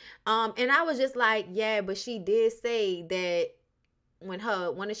another one. And I was just like, yeah, but she did say that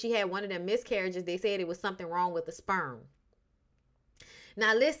when she had one of them miscarriages, they said it was something wrong with the sperm.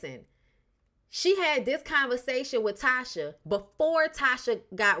 Now, listen. She had this conversation with Tasha before Tasha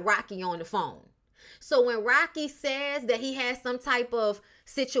got Rocky on the phone. So when Rocky says that he has some type of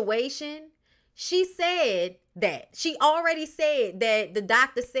situation, she said that. She already said that the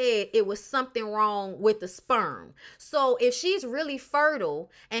doctor said it was something wrong with the sperm. So if she's really fertile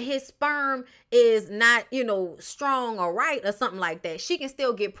and his sperm is not, you know, strong or right or something like that, she can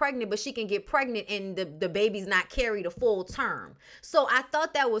still get pregnant, but she can get pregnant and the baby's not carried a full term. So I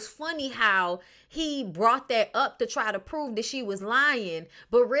thought that was funny how he brought that up to try to prove that she was lying,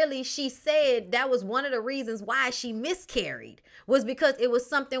 but really she said that was one of the reasons why she miscarried, was because it was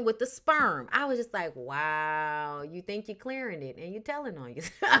something with the sperm. I was just like, wow, you think you're clearing it and you're telling on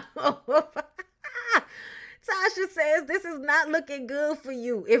yourself. Tasha says this is not looking good for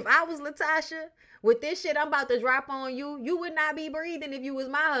you. If I was Latasha, with this shit I'm about to drop on you, you would not be breathing if you was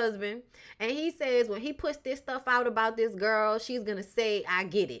my husband. And he says when he puts this stuff out about this girl, she's going to say, I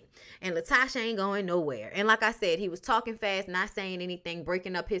get it. And Latasha ain't going nowhere. And like I said, he was talking fast, not saying anything,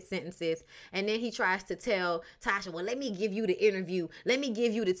 breaking up his sentences. And then he tries to tell Tasha, well, let me give you the interview. Let me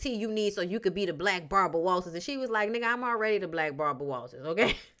give you the tea you need so you could be the Black Barbara Walters. And she was like, nigga, I'm already the Black Barbara Walters,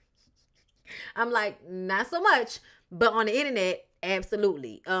 okay? I'm like, not so much, but on the internet,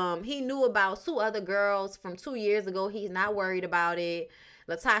 absolutely. He knew about 2 other girls from 2 years ago. He's not worried about it.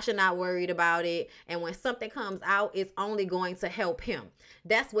 Latasha not worried about it. And when something comes out, it's only going to help him.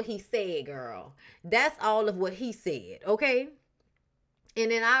 That's what he said, girl. That's all of what he said, okay?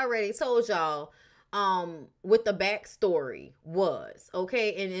 And then I already told y'all what the backstory was,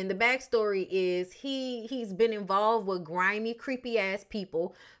 okay? And the backstory is he's been involved with grimy, creepy ass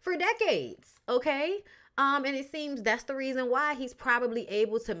people for decades, okay? And it seems that's the reason why he's probably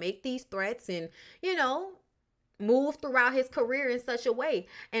able to make these threats and, you know, move throughout his career in such a way.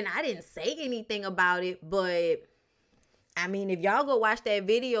 And I didn't say anything about it, but I mean, if y'all go watch that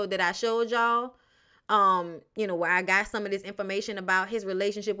video that I showed y'all, you know, where I got some of this information about his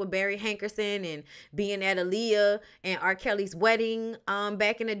relationship with Barry Hankerson and being at Aaliyah and R. Kelly's wedding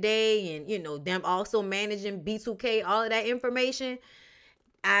back in the day, and, you know, them also managing B2K, all of that information.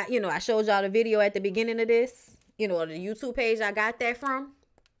 I showed y'all the video at the beginning of this, you know, the YouTube page I got that from.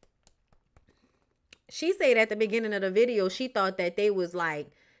 She said at the beginning of the video, she thought that they was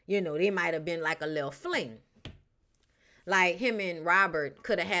like, you know, they might have been like a little fling. Like him and Robert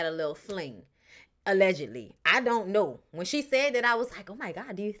could have had a little fling. Allegedly. I don't know. When she said that, I was like, oh my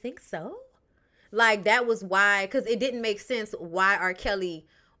God, do you think so? Like, that was why, because it didn't make sense why R. Kelly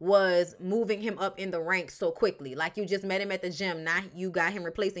was moving him up in the ranks so quickly. Like, you just met him at the gym. Now you got him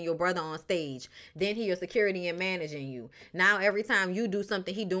replacing your brother on stage. Then he your security and managing you. Now every time you do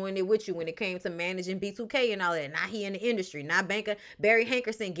something, he doing it with you when it came to managing B2K and all that. Now he in the industry. Now banker Barry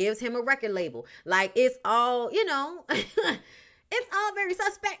Hankerson gives him a record label. Like, it's all, you know, it's all very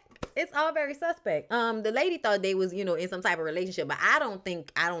suspect. It's all very suspect. The lady thought they was, you know, in some type of relationship, but I don't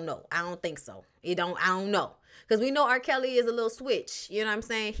know. I don't think so. I don't know. Because we know R. Kelly is a little switch. You know what I'm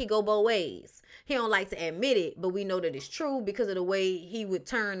saying? He go both ways. He don't like to admit it, but we know that it's true because of the way he would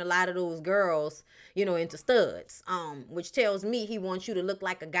turn a lot of those girls, you know, into studs. Which tells me he wants you to look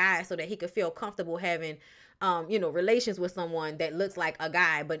like a guy so that he could feel comfortable having, you know, relations with someone that looks like a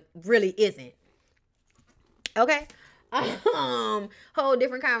guy, but really isn't. Okay? Whole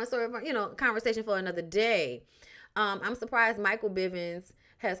different conversation for another day. I'm surprised Michael Bivens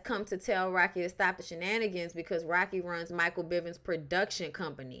has come to tell Rocky to stop the shenanigans because Rocky runs Michael Bivens' production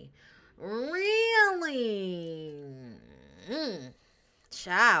company. Really?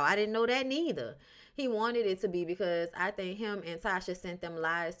 Child, I didn't know that neither. He wanted it to be because I think him and Tasha sent them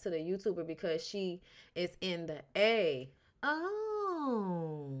lies to the YouTuber because she is in the A.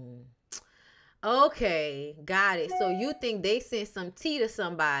 Oh. Okay, got it. So you think they sent some tea to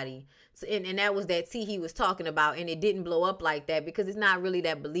somebody, and that was that tea he was talking about, and it didn't blow up like that because it's not really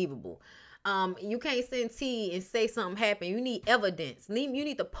that believable. You can't send tea and say something happened. You need evidence. You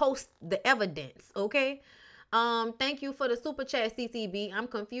need to post the evidence, okay? Thank you for the super chat, CCB. I'm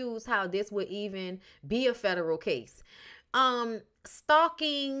confused how this would even be a federal case.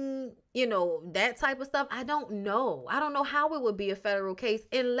 Stalking, you know, that type of stuff, I don't know. I don't know how it would be a federal case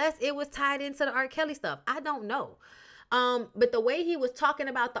unless it was tied into the R. Kelly stuff. I don't know. But the way he was talking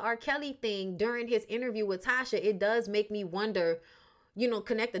about the R. Kelly thing during his interview with Tasha, it does make me wonder, you know,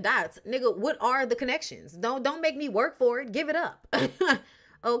 connect the dots. Nigga, what are the connections? Don't make me work for it. Give it up.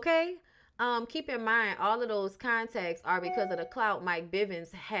 Okay? Keep in mind, all of those contacts are because of the clout Mike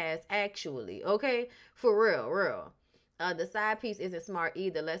Bivens has actually. Okay? For real. The side piece isn't smart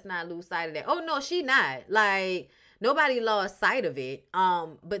either. Let's not lose sight of that. Oh, no, she not. Like, nobody lost sight of it.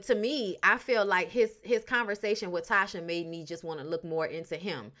 But to me, I feel like his conversation with Tasha made me just want to look more into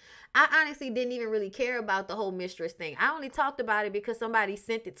him. I honestly didn't even really care about the whole Mistress thing. I only talked about it because somebody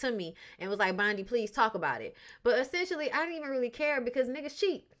sent it to me and was like, Bondi, please talk about it. But essentially, I didn't even really care because niggas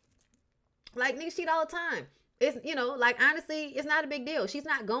cheat. Like, niggas cheat all the time. It's, you know, like, honestly, it's not a big deal. She's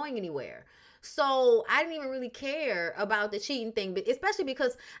not going anywhere. So I didn't even really care about the cheating thing, but especially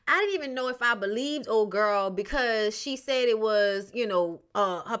because I didn't even know if I believed old girl because she said it was, you know,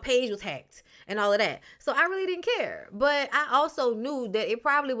 her page was hacked and all of that. So I really didn't care. But I also knew that it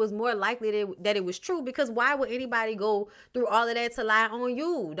probably was more likely that it was true because why would anybody go through all of that to lie on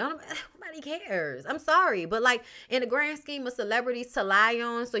you? Nobody cares. I'm sorry. But like in the grand scheme of celebrities to lie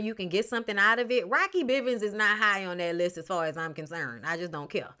on so you can get something out of it, RockyBivens is not high on that list as far as I'm concerned. I just don't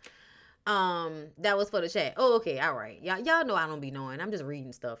care. That was for the chat. Oh, okay, all right. Y'all know I don't be knowing. I'm just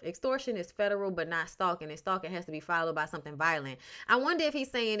reading stuff. Extortion is federal, but not stalking. And stalking has to be followed by something violent. I wonder if he's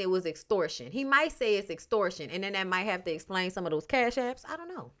saying it was extortion. He might say it's extortion, and then that might have to explain some of those cash apps. I don't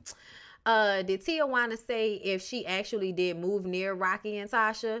know. Did Tia want to say if she actually did move near Rocky and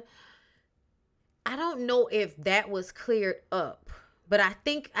Tasha? I don't know if that was cleared up, but I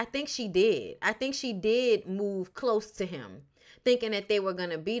think she did. I think she did move close to him, thinking that they were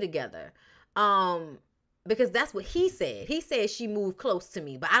going to be together. Because that's what he said. He said she moved close to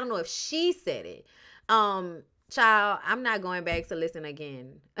me, but I don't know if she said it. Child, I'm not going back to listen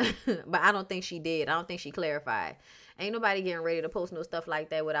again, but I don't think she did. I don't think she clarified. Ain't nobody getting ready to post no stuff like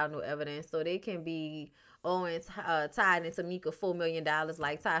that without no evidence. So they can be owing tied into Mika $4 million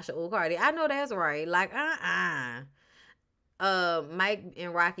like Tasha O'Cardi. I know that's right. Like, Mike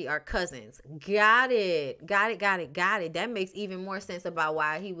and Rocky are cousins. Got it. That makes even more sense about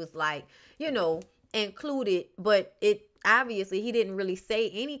why he was like, you know, included, but it obviously he didn't really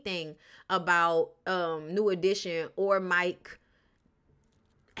say anything about New Edition or Mike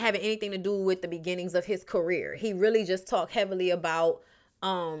having anything to do with the beginnings of his career. He really just talked heavily about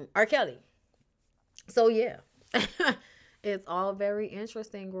R. Kelly. So yeah. It's all very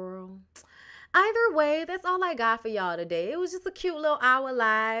interesting, girl. Either way, that's all I got for y'all today. It was just a cute little hour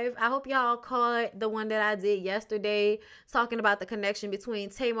live. I hope y'all caught the one that I did yesterday, talking about the connection between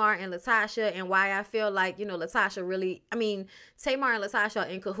Tamar and Latasha and why I feel like, you know, Tamar and Latasha are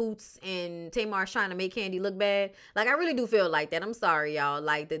in cahoots and Tamar's trying to make Candy look bad. Like, I really do feel like that. I'm sorry, y'all.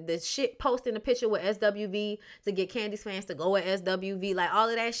 Like, the shit posting the picture with SWV to get Candy's fans to go with SWV, like, all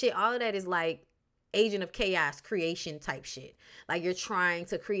of that shit, all of that is like, agent of chaos creation type shit. Like you're trying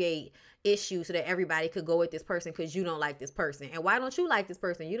to create issues so that everybody could go with this person because you don't like this person. And why don't you like this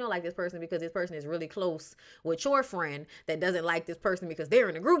person? You don't like this person because this person is really close with your friend that doesn't like this person because they're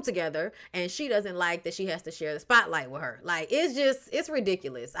in a group together, and she doesn't like that she has to share the spotlight with her. Like, it's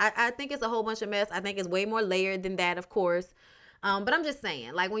ridiculous. I think it's a whole bunch of mess. I think it's way more layered than that, of course. But I'm just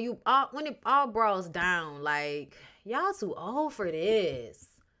saying, like, when it all boils down, like, y'all too old for this.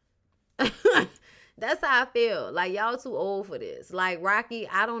 That's how I feel. Like, y'all too old for this. Like, Rocky,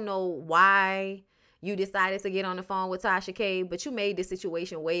 I don't know why you decided to get on the phone with Tasha K, but you made this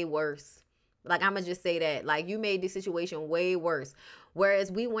situation way worse. Like, I'm going to just say that. Like, you made this situation way worse.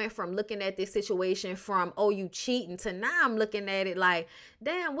 Whereas we went from looking at this situation from, oh, you cheating, to now I'm looking at it like,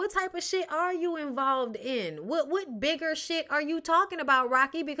 damn, what type of shit are you involved in? What bigger shit are you talking about,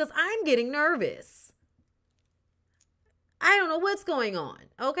 Rocky? Because I'm getting nervous. I don't know what's going on,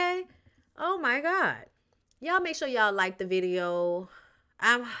 okay? Oh my God. Y'all make sure y'all like the video.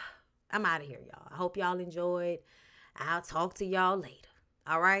 I'm out of here, y'all. I hope y'all enjoyed. I'll talk to y'all later.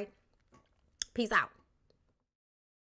 All right? Peace out.